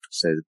the top.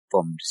 So the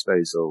bomb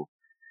disposal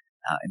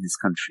in this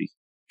country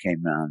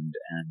came round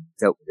and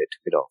dealt with it,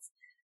 took it off.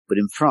 But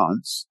in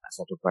France, as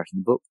I talk about in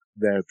the book,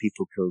 there are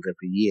people killed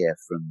every year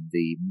from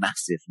the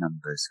massive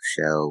numbers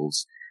of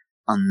shells,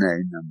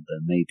 unknown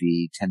number,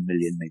 maybe 10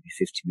 million, maybe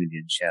 50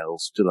 million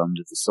shells still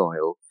under the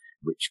soil,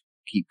 which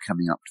keep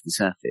coming up to the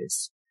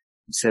surface.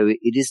 So it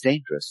is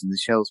dangerous, and the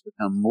shells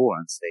become more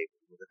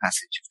unstable with the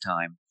passage of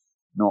time,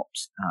 not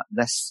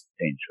less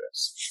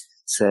dangerous.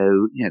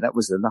 So, that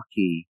was a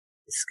lucky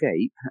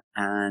escape.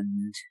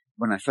 And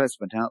when I first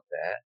went out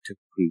there, took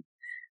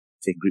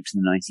groups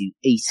in the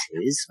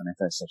 1980s, when I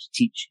first started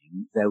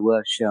teaching, there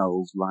were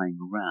shells lying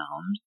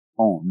around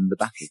on the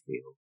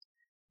battlefield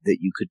that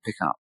you could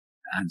pick up.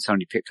 And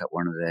somebody picked up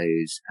one of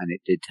those, and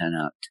it did turn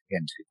out,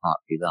 again, to be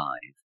partly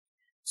live.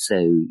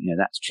 So,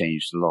 that's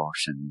changed a lot,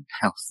 and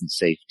health and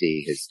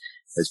safety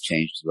has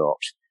changed a lot.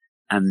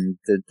 And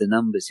the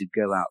numbers who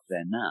go out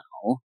there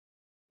now,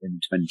 in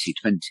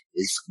 2020s,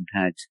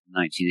 compared to the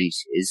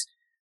 1980s,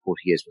 40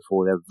 years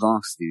before, they're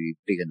vastly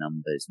bigger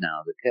numbers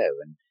now that go.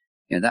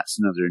 And that's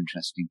another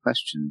interesting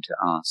question to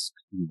ask.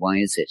 Why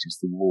is it, as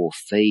the war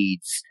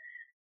fades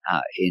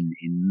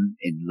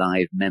in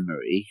live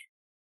memory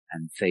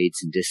and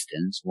fades in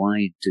distance,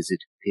 why does it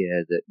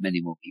appear that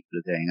many more people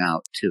are going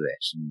out to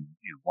it? And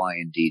why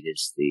indeed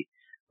is the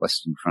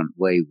Western Front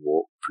Way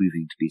walk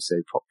proving to be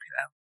so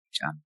popular, which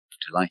I'm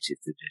delighted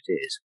that it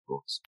is, of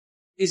course.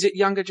 Is it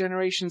younger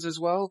generations as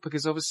well?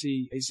 Because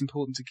obviously it's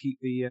important to keep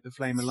the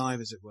flame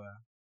alive, as it were.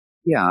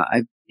 Yeah,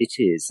 it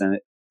is.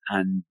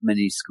 And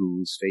many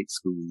schools, state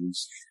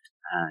schools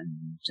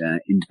and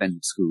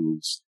independent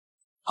schools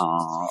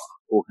are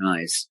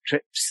organised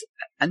trips,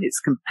 and it's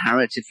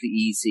comparatively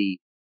easy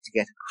to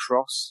get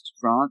across to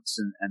France,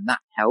 and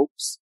that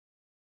helps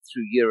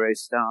through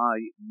Eurostar.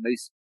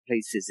 Most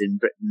places in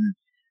Britain,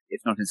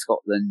 if not in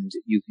Scotland,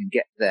 you can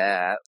get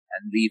there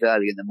and leave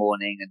early in the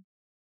morning and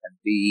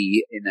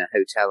be in a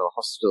hotel or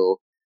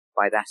hostel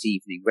by that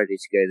evening, ready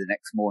to go the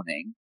next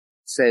morning.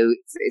 So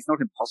it's not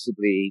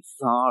impossibly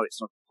far,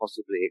 it's not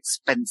impossibly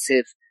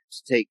expensive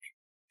to take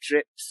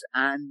trips,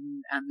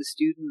 and the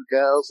student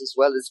girls as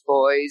well as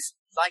boys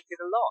like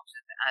it a lot,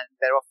 and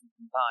they're often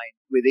combined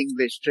with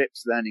English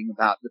trips, learning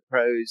about the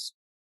prose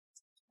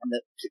and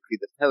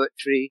particularly the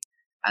poetry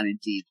and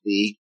indeed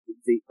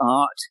the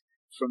art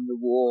from the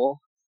war.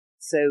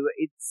 So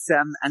it's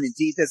and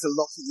indeed there's a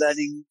lot of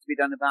learning to be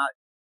done about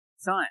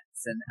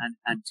science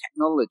and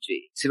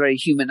technology. It's a very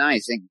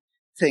humanizing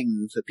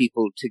thing for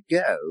people to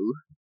go.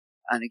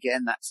 And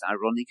again, that's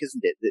ironic,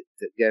 isn't it,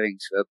 that going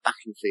to a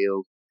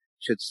battlefield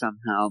should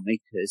somehow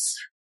make us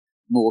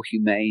more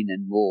humane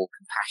and more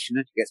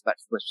compassionate. It gets back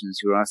to the questions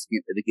you were asking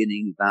at the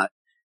beginning about,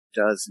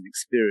 does an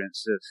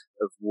experience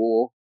of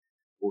war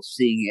or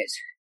seeing it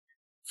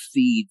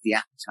feed the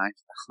appetite,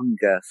 the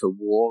hunger for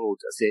war, or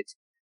does it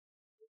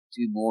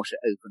do more to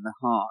open the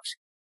heart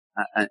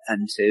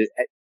and to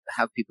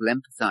have people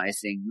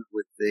empathizing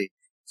with the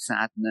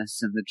sadness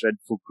and the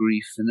dreadful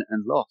grief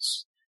and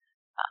loss?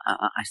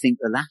 I think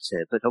the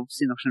latter, but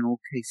obviously not in all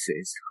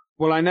cases.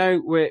 Well, I know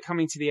we're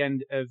coming to the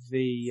end of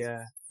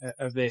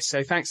of this,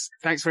 so thanks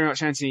very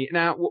much, Anthony.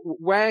 Now,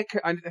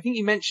 I think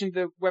you mentioned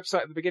the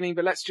website at the beginning,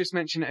 but let's just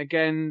mention it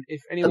again.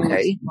 If anyone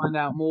wants to find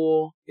out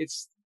more,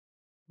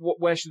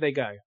 where should they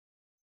go?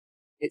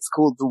 It's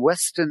called the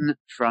Western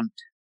Front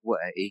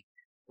Way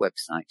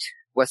website,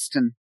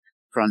 Western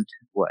Front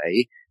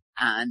Way,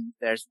 and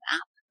there's an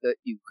app that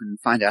you can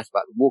find out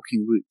about the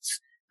walking routes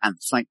and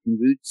cycling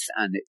routes,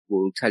 and it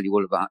will tell you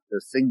all about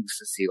the things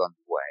to see on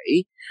the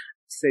way.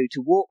 So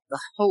to walk the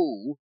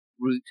whole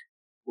route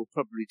will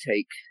probably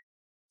take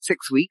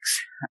 6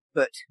 weeks,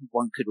 but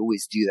one could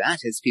always do that,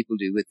 as people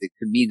do with the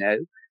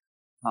Camino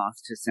path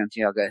to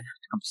Santiago de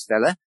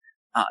Compostela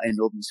in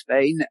northern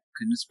Spain.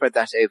 Can spread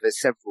that over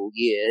several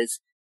years,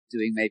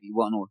 doing maybe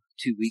 1 or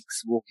 2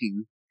 weeks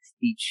walking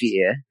each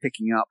year,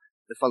 picking up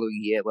the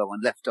following year where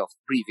one left off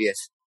the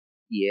previous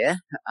year.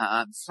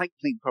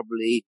 Cycling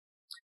probably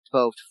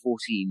 12 to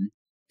 14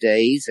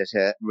 days at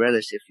a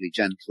relatively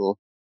gentle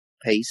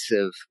pace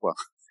of,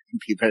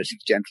 relatively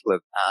gentle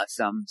of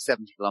some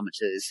 70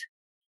 kilometers,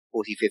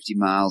 40, 50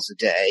 miles a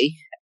day.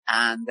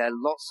 And there are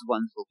lots of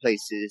wonderful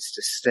places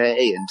to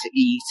stay and to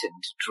eat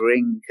and to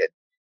drink. And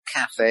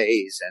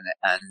cafes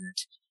and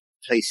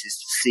places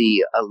to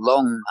see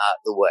along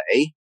the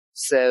way.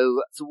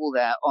 So it's all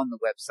there on the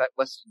website,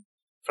 Western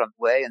Front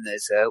Way, and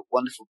there's a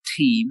wonderful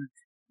team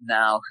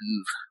now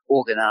who've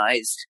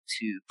organised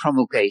to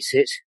promulgate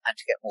it and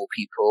to get more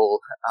people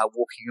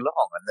walking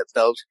along. And the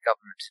Belgian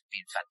government have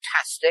been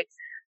fantastic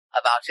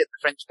about it.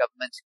 The French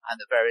government and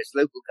the various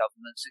local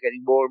governments are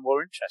getting more and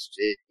more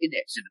interested in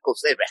it. And of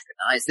course they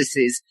recognise this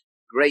is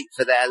great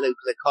for their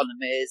local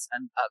economies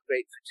and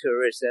great for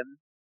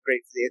tourism,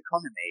 great for the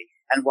economy.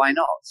 And why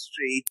not?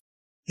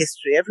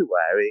 History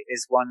everywhere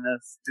is one of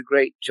the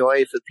great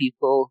joy for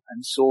people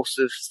and source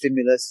of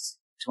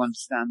stimulus to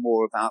understand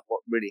more about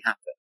what really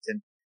happened.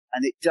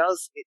 And it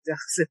does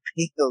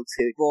appeal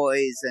to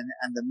boys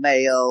and the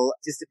male,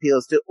 just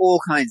appeals to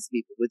all kinds of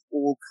people with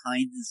all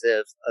kinds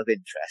of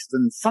interest.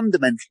 And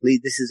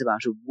fundamentally, this is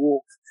about a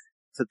walk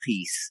for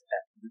peace.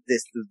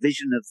 The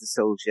vision of the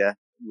soldier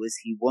was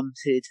he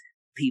wanted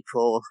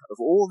people of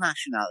all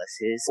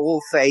nationalities,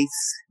 all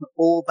faiths,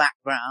 all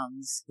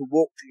backgrounds to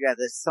walk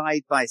together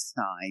side by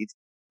side,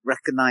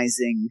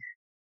 recognizing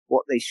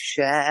what they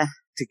share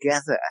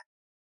together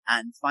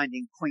and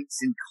finding points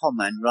in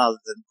common rather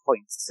than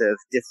points of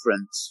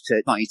difference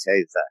to fight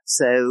over.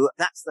 So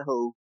that's the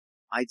whole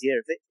idea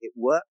of it. It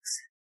works.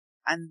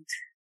 And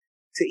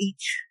to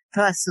each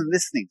person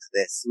listening to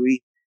this,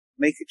 we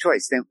make a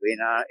choice, don't we, in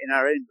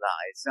our own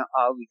lives?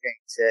 Are we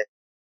going to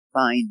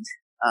find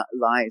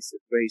lives of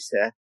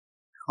greater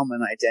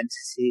common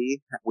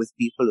identity with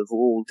people of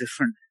all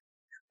different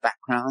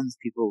backgrounds,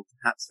 people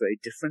perhaps very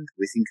different,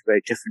 we think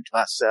very different to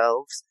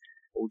ourselves,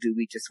 or do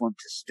we just want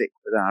to stick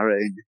with our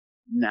own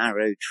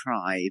narrow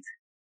tribe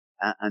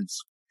and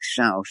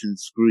shout and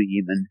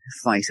scream and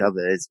fight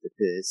others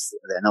because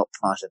they're not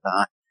part of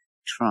our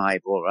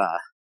tribe or our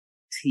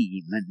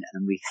team,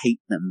 and we hate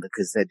them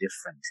because they're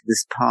different?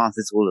 This path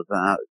is all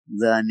about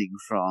learning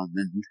from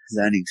and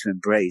learning to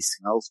embrace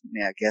and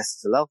ultimately, I guess,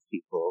 to love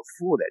people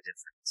for their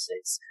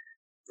differences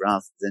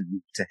rather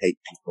than to hate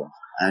people.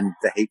 And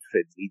the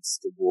hatred leads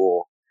to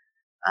war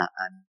and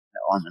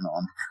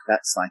on.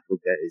 That cycle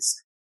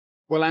goes.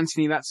 Well,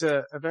 Anthony, that's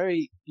a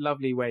very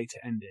lovely way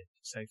to end it.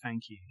 So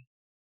thank you.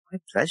 My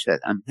pleasure.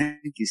 And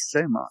thank you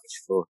so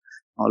much for,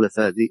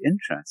 Oliver, the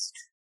interest.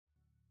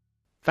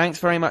 Thanks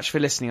very much for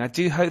listening. I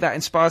do hope that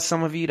inspires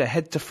some of you to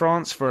head to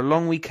France for a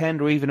long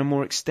weekend or even a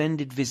more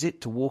extended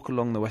visit to walk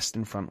along the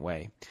Western Front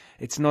Way.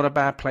 It's not a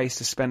bad place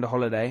to spend a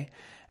holiday.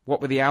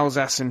 What with the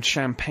Alsace and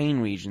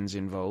Champagne regions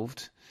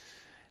involved.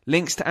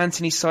 Links to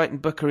Anthony's site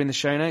and book are in the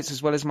show notes,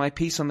 as well as my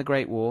piece on the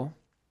Great War.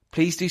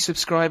 Please do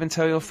subscribe and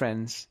tell your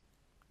friends.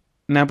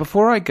 Now,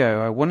 before I go,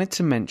 I wanted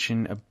to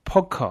mention a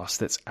podcast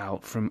that's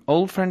out from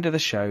old friend of the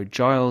show,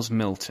 Giles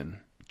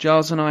Milton.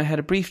 Giles and I had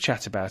a brief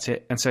chat about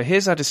it, and so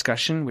here's our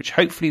discussion, which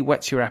hopefully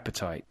whets your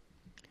appetite.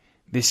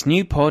 This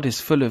new pod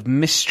is full of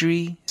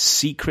mystery,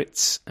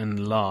 secrets,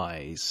 and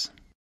lies.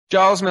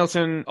 Giles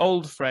Milton,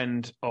 old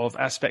friend of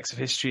Aspects of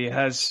History,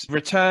 has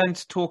returned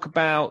to talk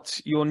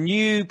about your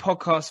new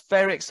podcast,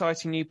 very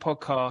exciting new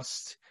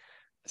podcast.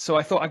 So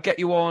I thought I'd get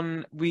you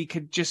on. We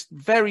could just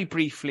very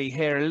briefly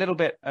hear a little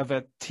bit of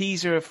a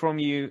teaser from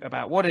you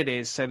about what it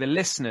is, so the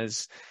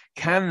listeners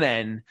can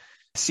then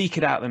seek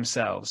it out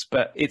themselves.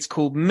 But it's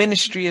called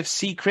Ministry of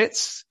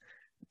Secrets.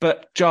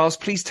 But Giles,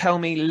 please tell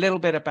me a little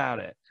bit about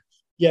it.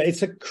 Yeah,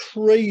 it's a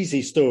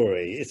crazy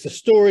story. It's a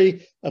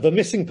story of a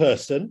missing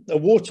person, a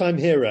wartime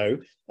hero,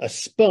 a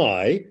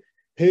spy,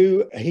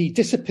 who he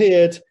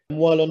disappeared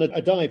while on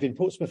a dive in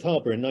Portsmouth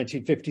Harbour in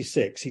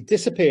 1956. He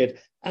disappeared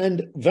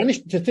and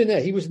vanished into thin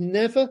air. He was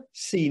never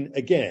seen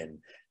again.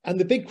 And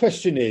the big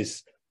question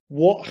is,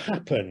 what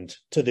happened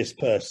to this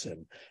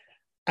person?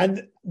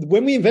 And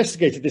when we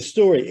investigated this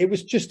story, it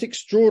was just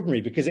extraordinary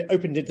because it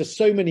opened into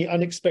so many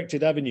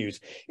unexpected avenues.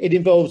 It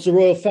involves the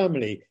royal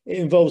family. It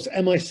involves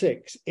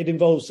MI6. It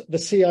involves the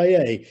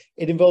CIA.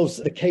 It involves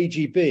the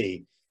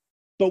KGB.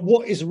 But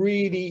what is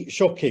really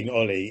shocking,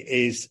 Ollie,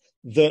 is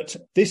that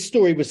this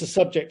story was the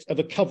subject of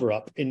a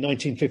cover-up in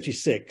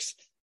 1956,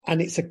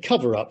 and it's a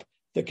cover-up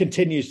that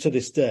continues to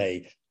this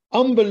day.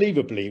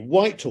 Unbelievably,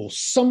 Whitehall,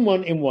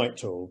 someone in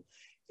Whitehall,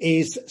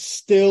 is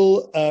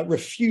still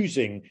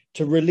refusing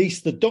to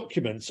release the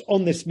documents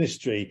on this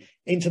mystery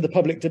into the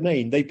public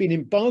domain. They've been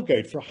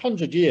embargoed for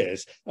 100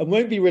 years and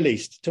won't be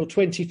released till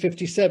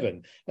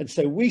 2057. And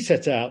so we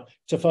set out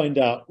to find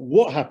out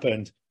what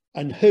happened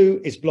and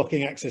who is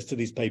blocking access to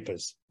these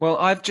papers. Well,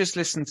 I've just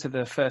listened to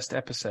the first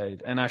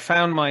episode and I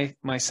found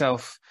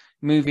myself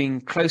moving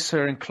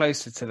closer and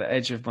closer to the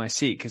edge of my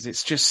seat because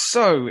it's just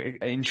so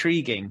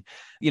intriguing.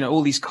 You know,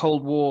 all these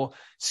Cold War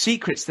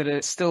secrets that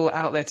are still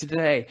out there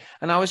today.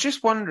 And I was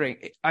just wondering,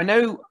 I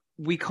know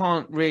we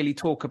can't really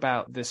talk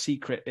about the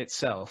secret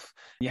itself.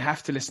 You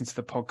have to listen to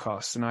the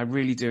podcast, and I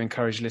really do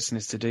encourage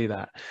listeners to do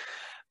that.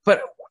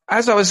 But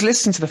as I was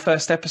listening to the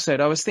first episode,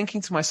 I was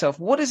thinking to myself,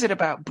 what is it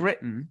about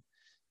Britain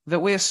that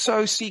we're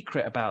so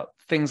secret about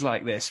things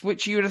like this,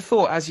 which you would have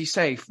thought, as you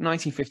say,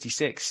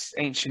 1956,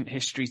 ancient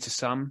history to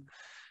some.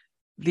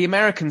 The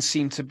Americans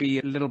seem to be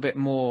a little bit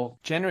more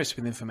generous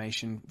with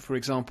information. For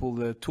example,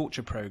 the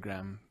torture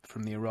program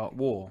from the Iraq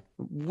War.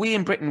 We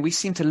in Britain, we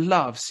seem to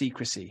love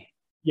secrecy.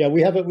 Yeah,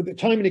 we have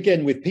time and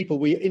again with people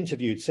we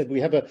interviewed said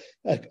we have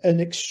an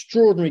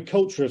extraordinary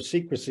culture of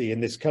secrecy in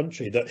this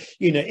country. That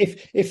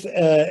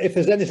if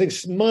there's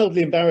anything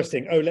mildly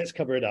embarrassing, let's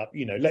cover it up.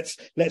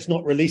 Let's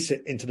not release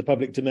it into the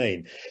public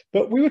domain.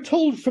 But we were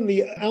told from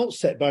the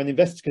outset by an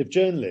investigative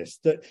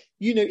journalist that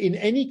in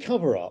any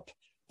cover-up,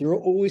 there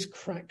are always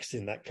cracks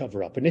in that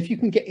cover-up, and if you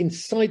can get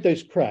inside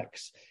those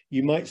cracks,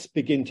 you might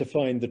begin to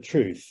find the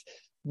truth.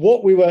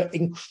 What we were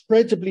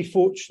incredibly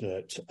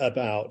fortunate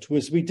about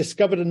was we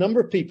discovered a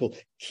number of people,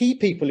 key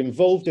people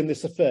involved in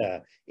this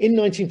affair in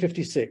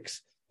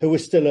 1956 who were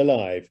still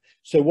alive.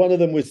 So one of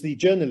them was the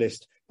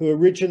journalist who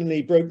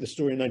originally broke the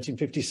story in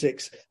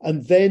 1956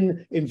 and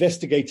then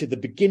investigated the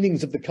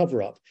beginnings of the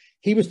cover-up.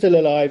 He was still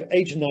alive,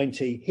 age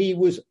 90. He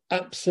was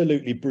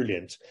absolutely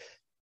brilliant.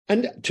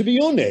 And to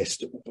be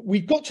honest, we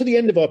got to the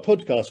end of our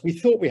podcast. We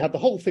thought we had the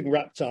whole thing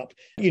wrapped up,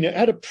 it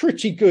had a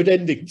pretty good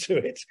ending to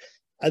it.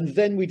 And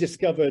then we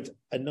discovered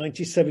a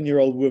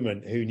 97-year-old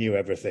woman who knew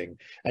everything.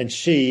 And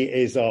she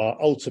is our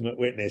ultimate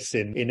witness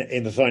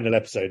in the final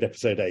episode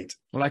 8.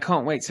 Well, I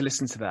can't wait to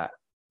listen to that.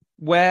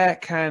 Where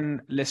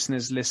can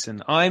listeners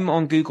listen? I'm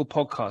on Google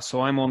Podcasts,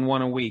 so I'm on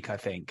one a week, I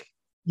think.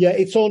 Yeah,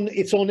 it's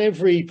on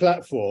every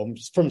platform,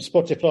 from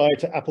Spotify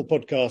to Apple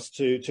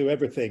Podcasts to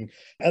everything.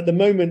 At the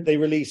moment, they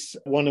release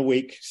one a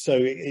week, so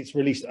it's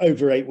released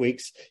over 8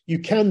 weeks. You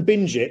can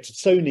binge it.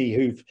 Sony,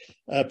 who've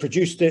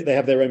produced it, they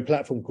have their own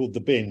platform called The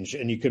Binge,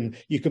 and you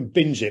can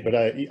binge it, but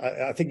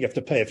I think you have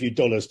to pay a few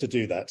dollars to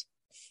do that.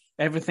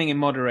 Everything in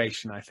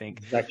moderation, I think.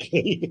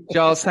 Exactly.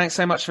 Giles, thanks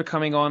so much for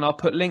coming on. I'll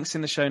put links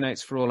in the show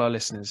notes for all our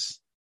listeners.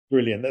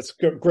 Brilliant. That's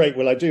great.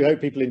 Well, I do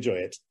hope people enjoy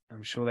it.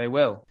 I'm sure they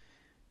will.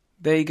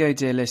 There you go,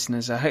 dear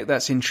listeners. I hope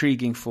that's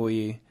intriguing for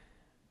you.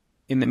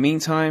 In the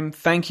meantime,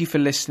 thank you for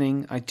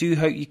listening. I do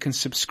hope you can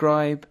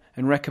subscribe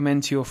and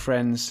recommend to your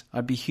friends.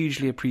 I'd be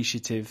hugely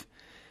appreciative.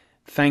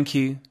 Thank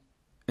you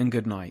and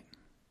good night.